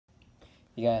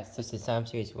Yes, this is Sam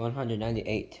Series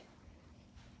 198.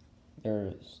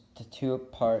 There's the two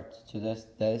parts to this.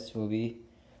 This will be,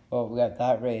 well, we got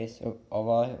that race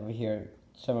over here,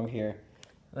 some over here.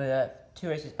 We got two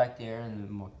races back there and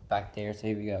more back there, so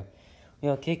here we go.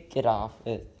 We'll kick it off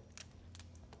with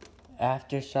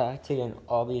Aftershock taking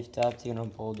all these steps, taking a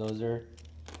bulldozer.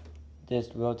 This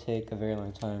will take a very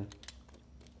long time.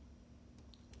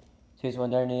 Series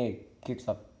 198 kicks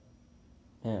up.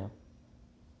 Yeah.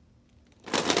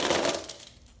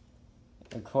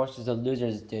 Of course, it's a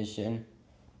loser's edition.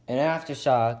 And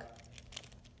Aftershock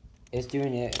is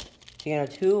doing it, taking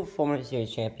out two former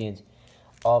series champions,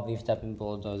 all beefed up in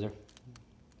bulldozer.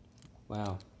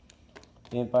 Wow.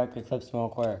 Me and Barker, Clip, Small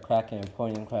Quarter, Kraken, and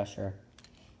Podium Crusher.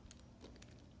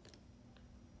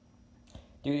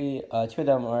 Two of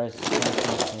them are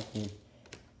champions.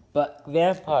 But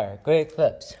Vampire, Great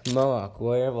Clips, Mohawk,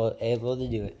 Warrior were able to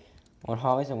do it. One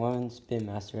Hollies and one Spin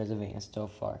Master has advanced so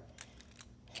far.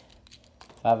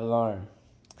 5 Alarm,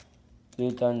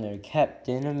 Blue Thunder,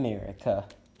 Captain America.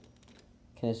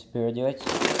 Can the Spirit do it?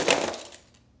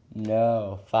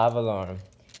 No, 5 Alarm.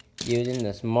 Using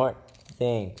the smart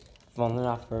thing, falling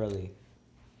off early.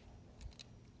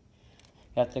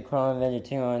 Got the Chrome Avenger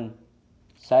taking on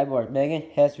Cyborg. Megan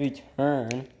has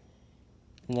returned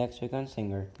next week on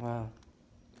Singer. Wow.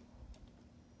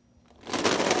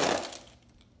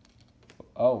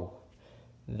 Oh,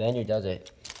 Avenger does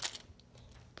it.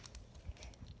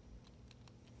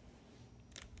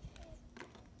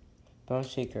 Bone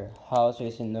Shaker, House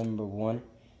Racing number 1,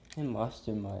 and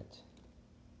Monster Mutt.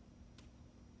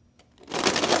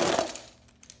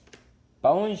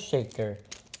 Bone Shaker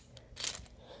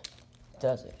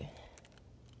does it.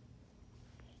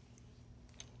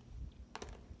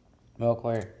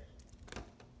 Milkware,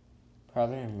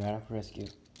 Prowler, and Radical Rescue.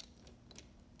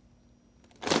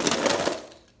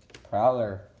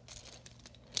 Prowler.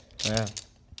 Yeah.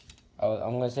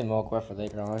 I'm gonna say Milkware for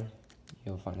later on.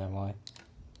 You'll find out why.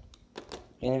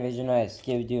 Invasion Ice,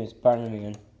 Scooby-Doo, and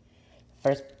Spider-Man.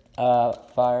 First,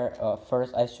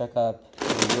 first Ice Truck up.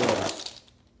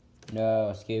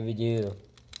 No, Scooby-Doo.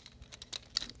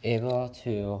 Able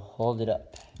to hold it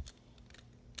up.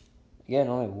 Again,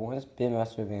 only one Spin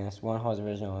Master advance, one Hall's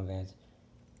original advance.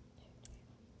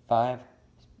 5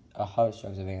 Hot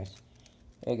Strokes advance.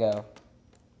 There you go.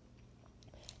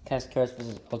 Cast Curse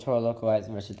versus El Toro Loco Eyes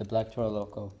versus the Black Toro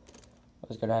Loco.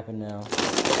 What's gonna happen now?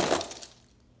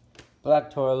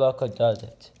 Black Toro Loco does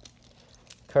it.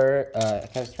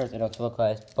 Cast Curse and El Toro Loco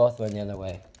Eyes both went the other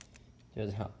way.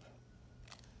 Doesn't help.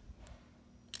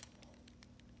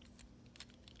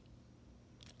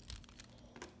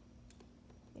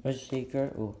 Red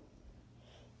Shaker, ooh.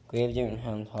 Gravedigger and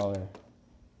Hound Hauler.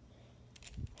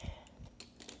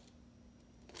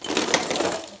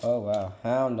 Oh wow,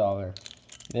 Hound Hauler.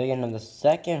 Million of the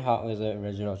second Hot Wheels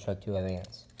original truck to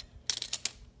advance.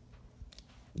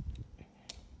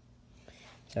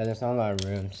 So there's not a lot of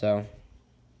room, so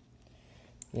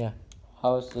yeah.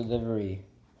 House Delivery.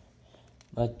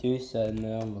 Medusa and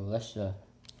now Militia.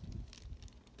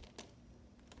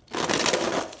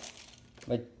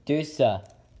 Medusa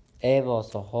able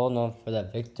to hold on for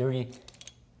that victory.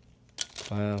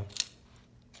 Wow.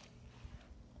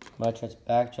 Matrix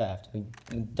Backdraft.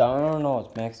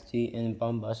 Donald, Max D, and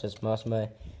Bombustus must my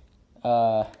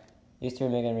these three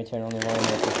making a return only one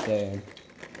more to stay.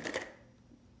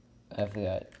 After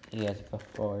that, he has to go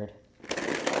forward.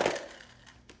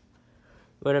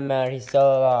 Wouldn't matter, he still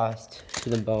lost to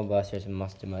the Bone Busters and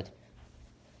Monster Mutt.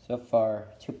 So far,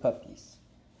 2 puppies.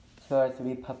 2 out of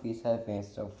 3 puppies have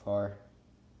advanced so far.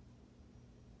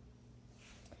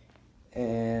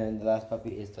 And the last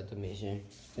puppy is the Dalmatian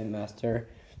Spin Master.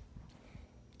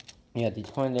 You got the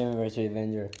 20th Anniversary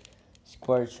Avenger,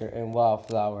 Scorcher, and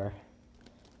Wildflower.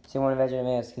 See one Avenger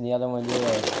advance, can the other one do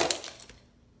it?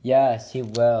 Yes, he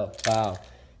will. Wow.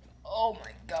 Oh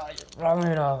my god, you're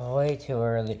running off way too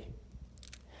early.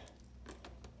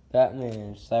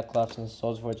 Batman, Cyclops, and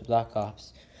Souls vs. Black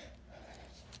Ops.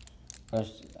 Or,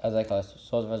 as I call it,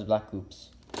 Souls vs. Black Oops.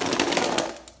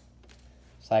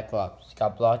 Cyclops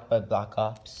got blocked by Black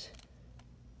Ops.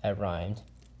 That rhymed.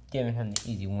 Giving him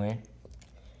the easy win.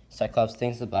 Cyclops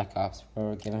thanks the Black Ops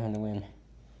for giving him the win.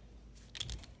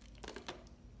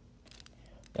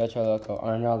 Retro Loco,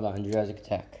 Arnold, and Jurassic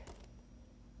Attack.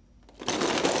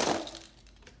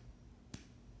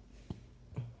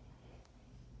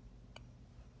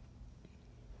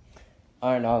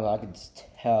 Arnold, I could just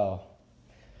tell.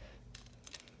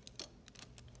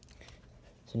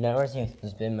 So now we're seeing the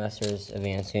Spin Masters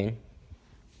advancing.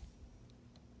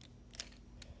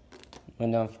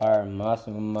 Wind on Fire,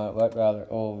 Massive Mutt, Wet Rather,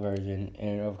 Old Version,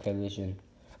 and Overcoalition.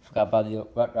 Forgot about the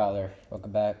Wet Rowler.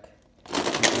 Welcome back.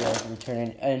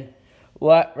 Returning and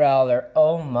Wet Rowler.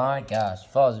 Oh my gosh.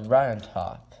 Falls right on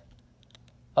top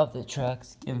of the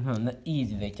trucks, giving him the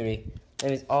easy victory. That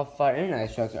means all fire and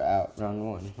ice trucks are out. Round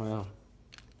 1. Wow.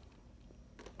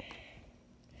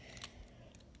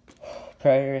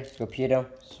 Predator, Torpedo,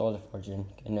 Soldier Fortune.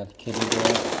 Get another kitty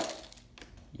girl.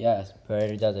 Yes,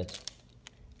 Predator does it.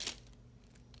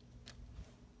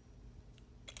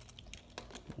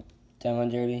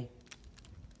 Diamond Derby,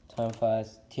 Time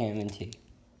Flies, TMNT.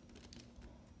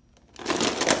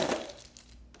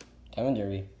 Diamond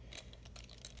Derby.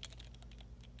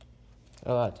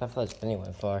 Oh wow, Time Flies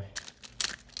anyway far.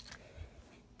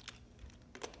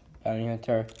 Bounty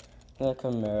Hunter, the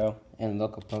Camaro, and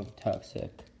Local Punk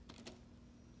Toxic.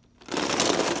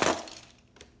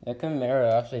 The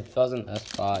Camaro actually falls in that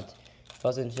spot.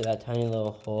 Falls into that tiny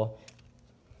little hole.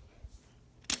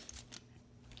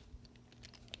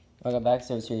 Welcome back,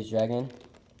 Silver Series Dragon.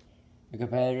 Your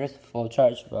competitors, Full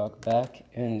Charge, welcome back.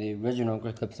 And the original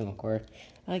Great Clips and McCord.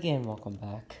 Again, welcome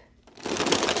back.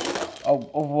 Oh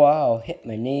wow, hit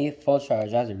my knee. Full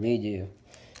Charge, that's a redo.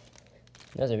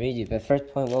 That's a redo, but first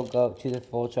point will go to the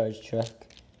Full Charge truck.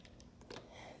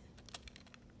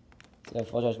 So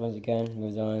Full Charge once again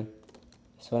moves on.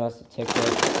 Someone else to take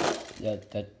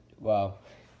it. Wow.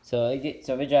 So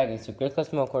the Dragon, so Great Clips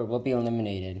and McCord will be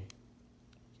eliminated.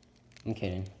 I'm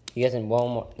kidding. You guys in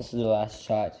one more. This is the last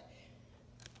shot.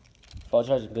 Full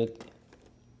Charge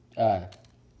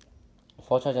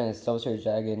Full Charge and the Silver Series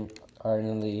Dragon are in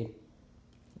the lead.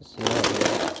 Let's see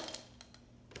what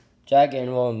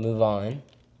Dragon will move on.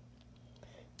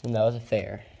 And that was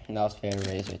fair. And that was fair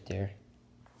race right there.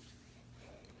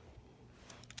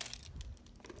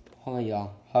 Hold on,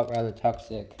 y'all. Hot Rather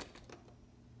Toxic.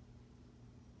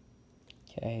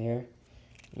 Okay, here.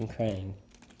 And Krang.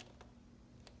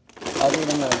 I'll be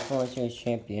the World Series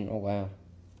champion. Oh wow.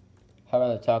 Hot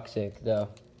Rather Toxic though.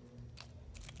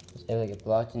 Was able to get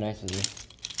blocked nicely.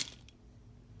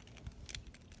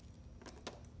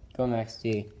 Go Max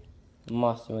D.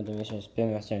 Monster with the mission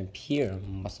Spin Master and Pure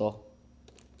Muscle.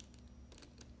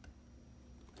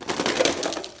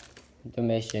 The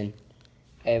mission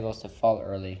able to fall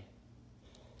early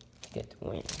to get the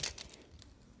win.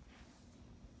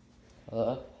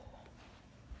 Hello?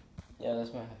 Yeah,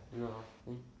 that's my no.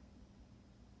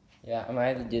 Yeah, I might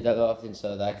have to do that often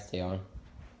so that I can stay on.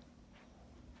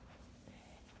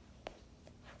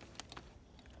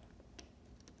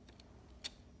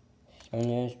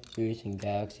 Stoners producing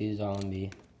Galaxy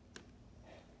Zombie.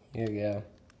 Here we go.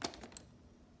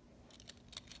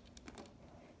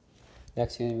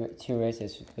 Next two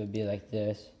races could be like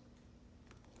this.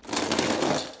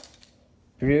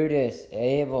 Brutus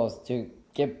able to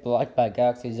get blocked by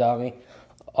Galaxy Zombie.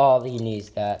 All he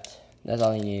needs that. That's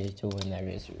all he needed to win that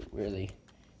race, really.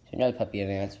 So another puppy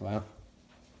advance, wow.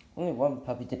 Only one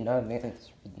puppy did not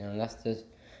advance right now, and that's the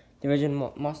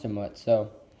original Monster Mutt, so.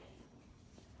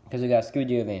 Because we got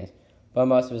Scooby-Doo advance. But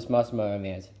most of us Monster Mutt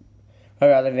advance.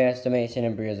 Her advance, Domation,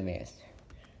 and Brewer's advance.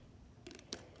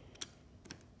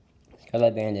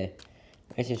 Scarlet Bandit.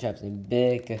 Racing Shops, a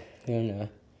big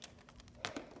kahuna.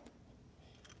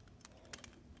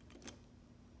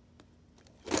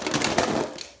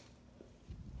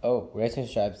 Oh, Racing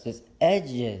Stripes just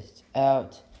edges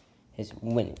out his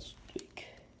winning streak.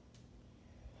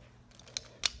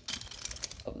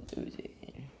 Oh, losing.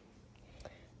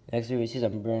 Next we see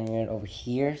I'm bringing it over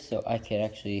here so I can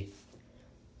actually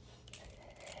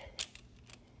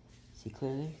see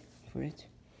clearly for it.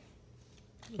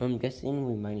 I'm guessing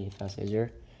we might need a fast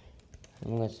laser.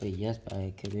 I'm gonna say yes, but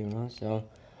I could be wrong, so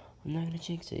I'm not gonna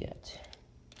jinx it yet.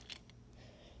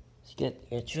 Let's get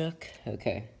the truck.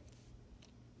 Okay.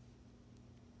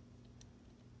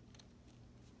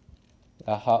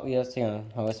 Hot Wheels thing on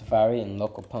Highway Safari and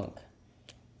Local Punk.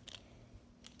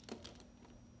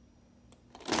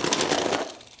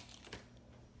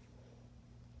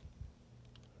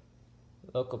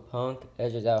 Local Punk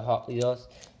edges out Hot Wheels.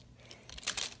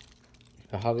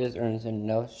 The Hot Wheels earns a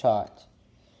no shot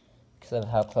because of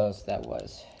how close that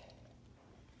was.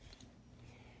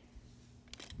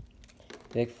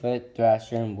 Bigfoot,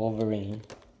 Thrasher, and Wolverine.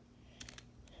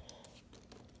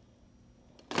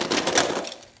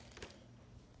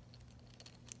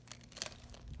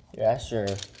 Thrasher.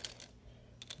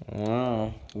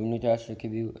 Wow, who knew Thrasher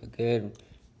could be a good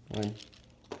one?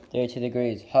 32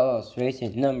 degrees. Hollows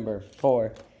Racing number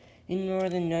 4. In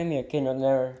Northern Nightmare can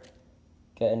never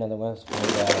get another one.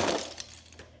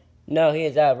 No, he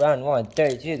is out round 1.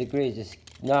 32 degrees just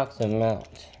knocks him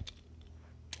out.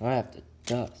 I have to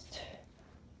dust.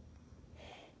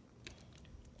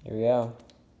 Here we go.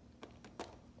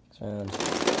 Next round.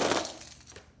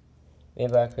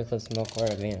 Maybe I could click Smoke or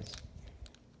Advance.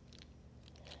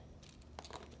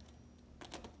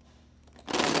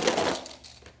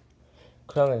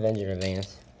 Chrome Avenger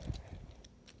Advance.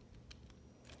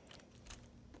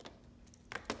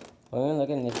 When we look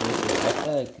at this victory, I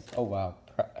feel like, oh wow,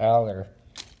 Prowler.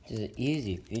 This is an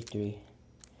easy victory.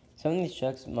 Some of these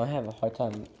trucks might have a hard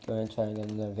time going and trying to get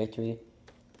another victory.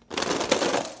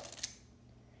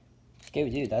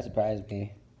 Scooby-Doo, that surprised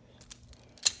me.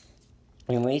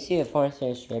 I mean, when you see a foreign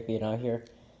series champion out here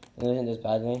and losing this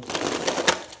badly,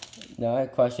 now I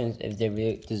have questions if they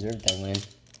really deserve that win.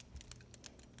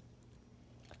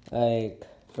 Like,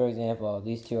 for example,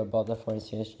 these two are both the foreign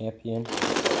series champion,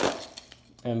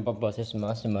 and both just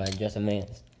mastermind just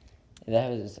advanced. If that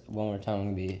was one more time,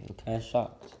 I'm gonna be kind of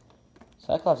shocked.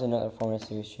 Cyclops is another foreign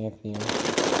series champion.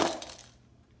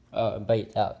 Oh,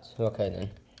 bait out. Okay then.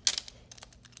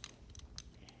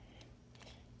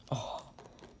 Oh,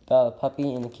 the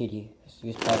puppy and the kitty.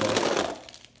 Use probably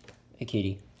a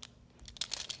kitty.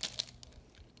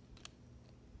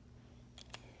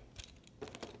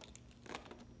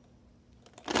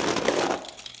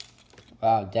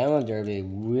 Wow, Demo Derby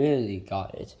really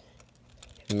got it.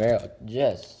 Camaro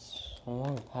just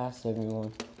long past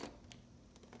everyone.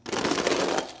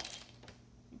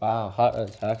 Wow, hot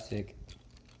and toxic.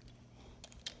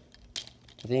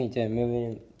 I think to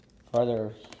moving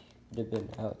farther would have been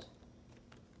out.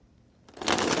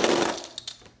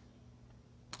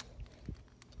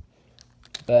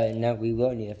 But now we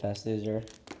will need a fast loser.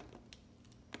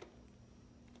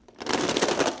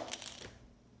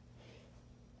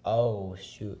 Oh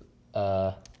shoot.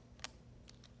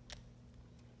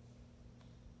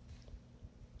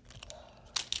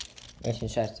 Mission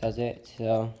shots does it.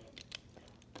 So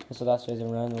that's the last race of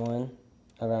round one.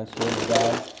 Around two we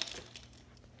got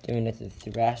doing it to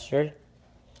Thrasher.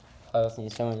 I also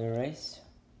need someone to race.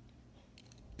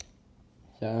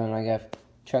 So I got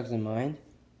trucks in mind.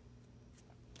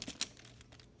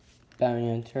 Bounty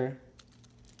Hunter.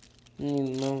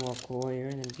 Need Mohawk Warrior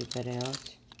and then get that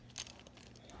out.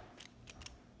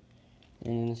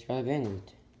 And then the Scarlet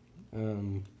Bandit.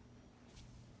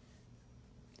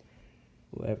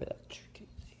 Wherever that trick is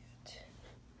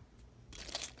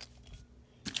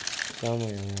at.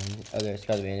 Somewhere around. Oh, there's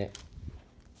Scarlet Bandit.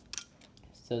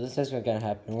 So this is what's gonna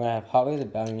happen. We're gonna have Holly the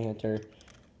Bounty Hunter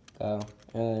go.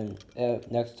 And then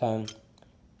next time.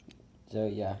 So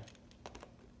yeah.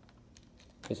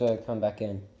 Okay, so I come back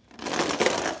in.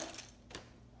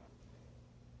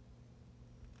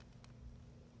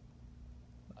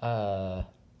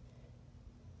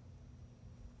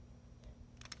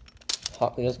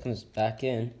 Hot Wheels comes back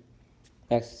in.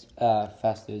 Next,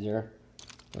 fast loser.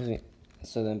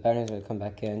 So then Banner's gonna come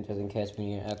back in just in case we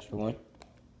need an extra one.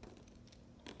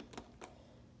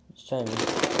 Just trying to be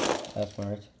that's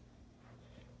smart.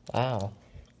 Wow.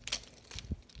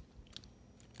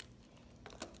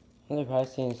 I'm probably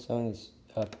seeing some of these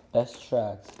best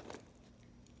tracks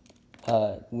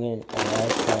win a lot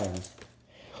of times.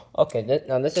 Okay,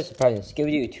 now this is surprising.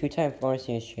 Scooby-Doo, two-time Florence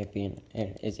Series champion,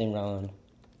 and is in round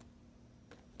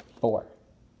 4.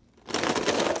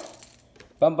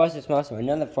 Bumbusted Monster,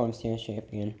 another Florence Series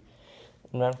champion,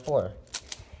 in round 4.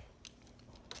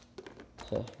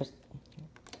 So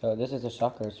this is the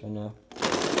shockers right now.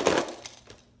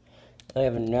 I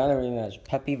have another rematch: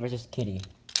 Peppy versus Kitty.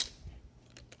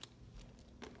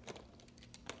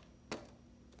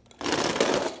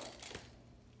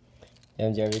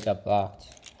 And Jerry got blocked.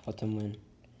 Helped him win.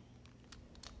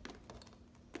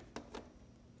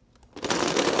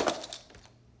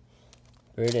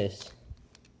 Brutus.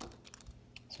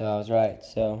 So I was right.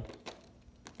 So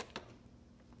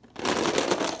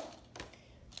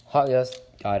Hot Wheels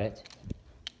got it.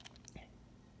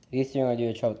 These two are gonna do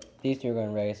a choke. These two are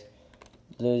gonna race.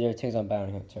 Loser takes on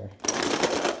Bounty Hunter.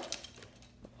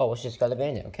 Oh, it's just Scarlet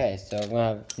Bandit. Okay, so we're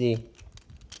gonna have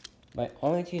my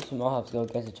only two small hops go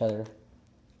against each other.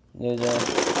 Loser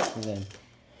comes in.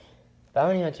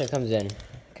 Bounty Hunter comes in.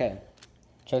 Okay.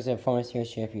 Chuck's a former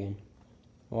series champion.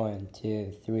 1,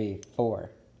 2, 3, 4.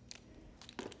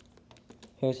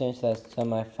 Who's into the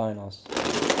semifinals?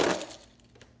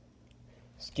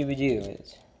 Scooby-Doo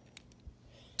is.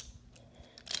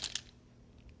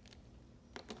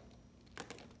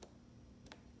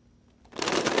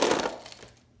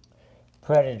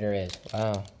 Predator is.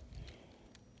 Wow.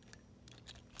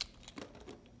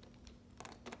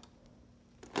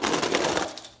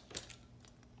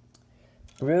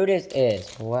 Brutus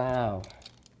is. Wow.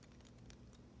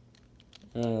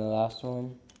 And the last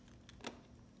one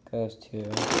goes to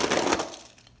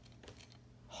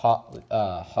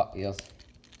Hot Wheels.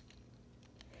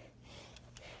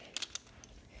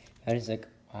 I just like,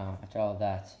 wow, after all of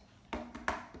that.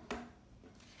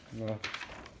 No.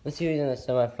 Let's see who's in the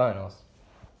semifinals.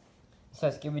 So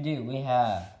Scooby-Doo, we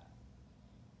have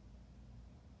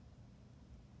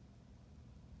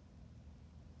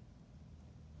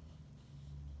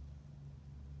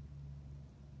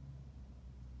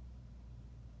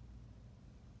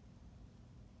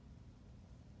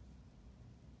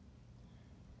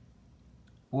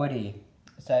Woody.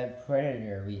 Beside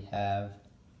Predator, we have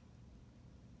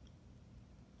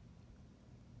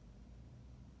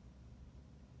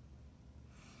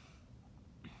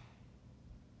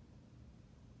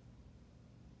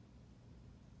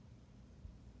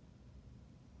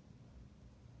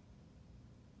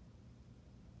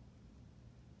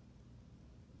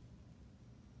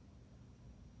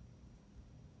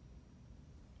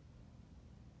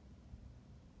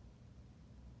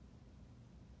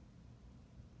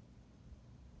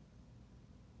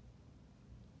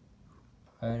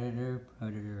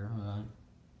Predator, hold on.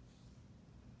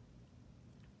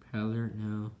 Predator,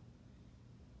 no.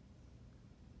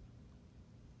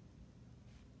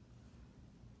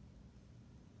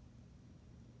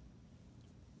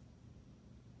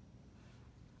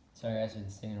 Sorry guys for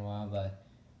this taking a while, but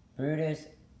Brutus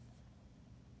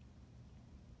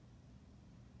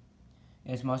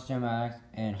is Monster Jam Alex,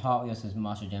 and Hot Wheels is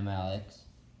Monster Jam Alex.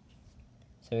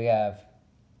 So we have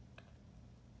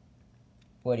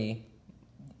Woody,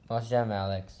 Monster Jam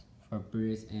Alex for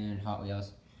Brutus and Hot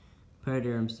Wheels.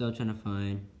 Predator, I'm still trying to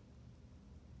find.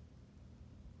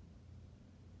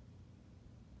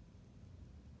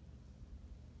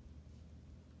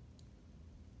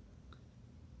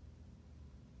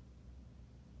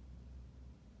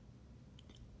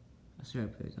 I swear I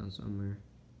put it down somewhere.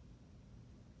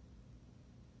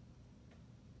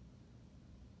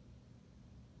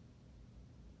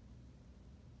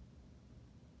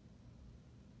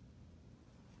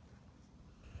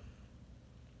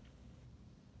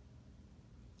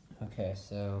 Okay,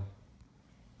 so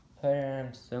Predator,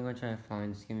 I'm still gonna try to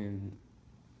find. Just give me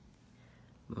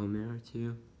a moment or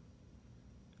two.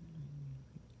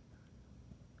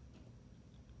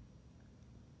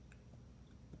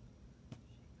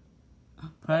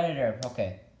 Predator,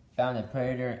 okay. Found it.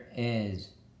 Predator is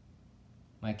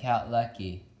my cat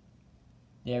Lucky.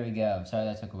 There we go. Sorry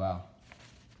that took a while.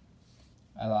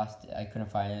 I lost it. I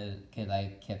couldn't find it because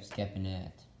I kept skipping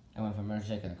it. I went from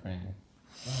Earthshake to the Krang.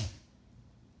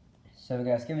 So we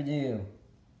got Scooby-Doo,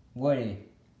 Woody,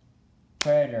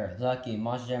 Predator, Lucky,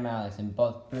 Monster Jam Alex, and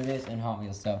both Brutus and Hot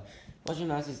Wheels. So Monster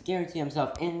Jam Alex is guaranteed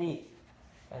himself in the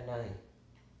finale.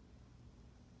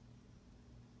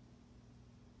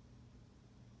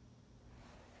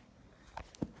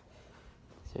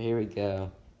 So here we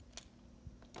go.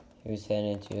 Who's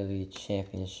heading into the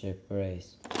championship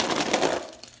race?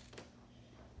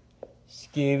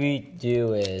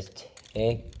 Scooby-Doo is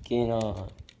taking on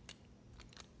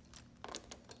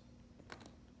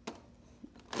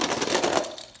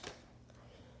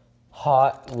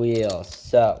Hot Wheels.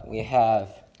 So we have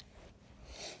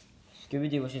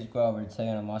Scooby-Doo, which is Grover, taking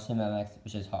on Monster Jam Alex,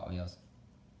 which is Hot Wheels.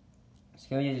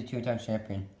 Scooby-Doo is a two-time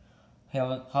champion.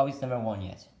 Hot Wheels never won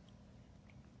yet.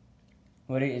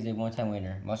 Woody is a one-time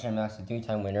winner. Monster Jam Alex is a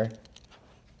three-time winner.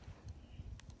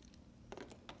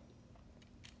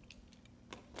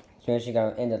 So she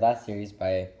got in the last series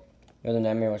by Northern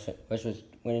Nightmare, which was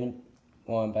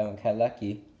won by Cat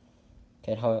Lucky.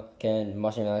 Can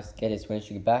Monster Jam Alex get his winning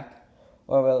streak back,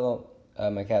 or will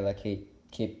my Cat Lucky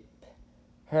keep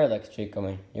her lucky streak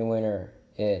going? Your winner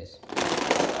is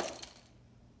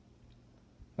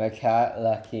my Cat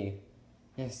Lucky.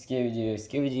 Scooby-Doo.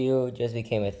 Scooby-Doo just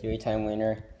became a three-time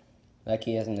winner.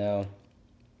 Lucky doesn't know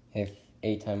if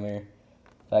 8-time winner.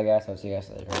 Bye guys, I'll see you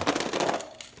guys later.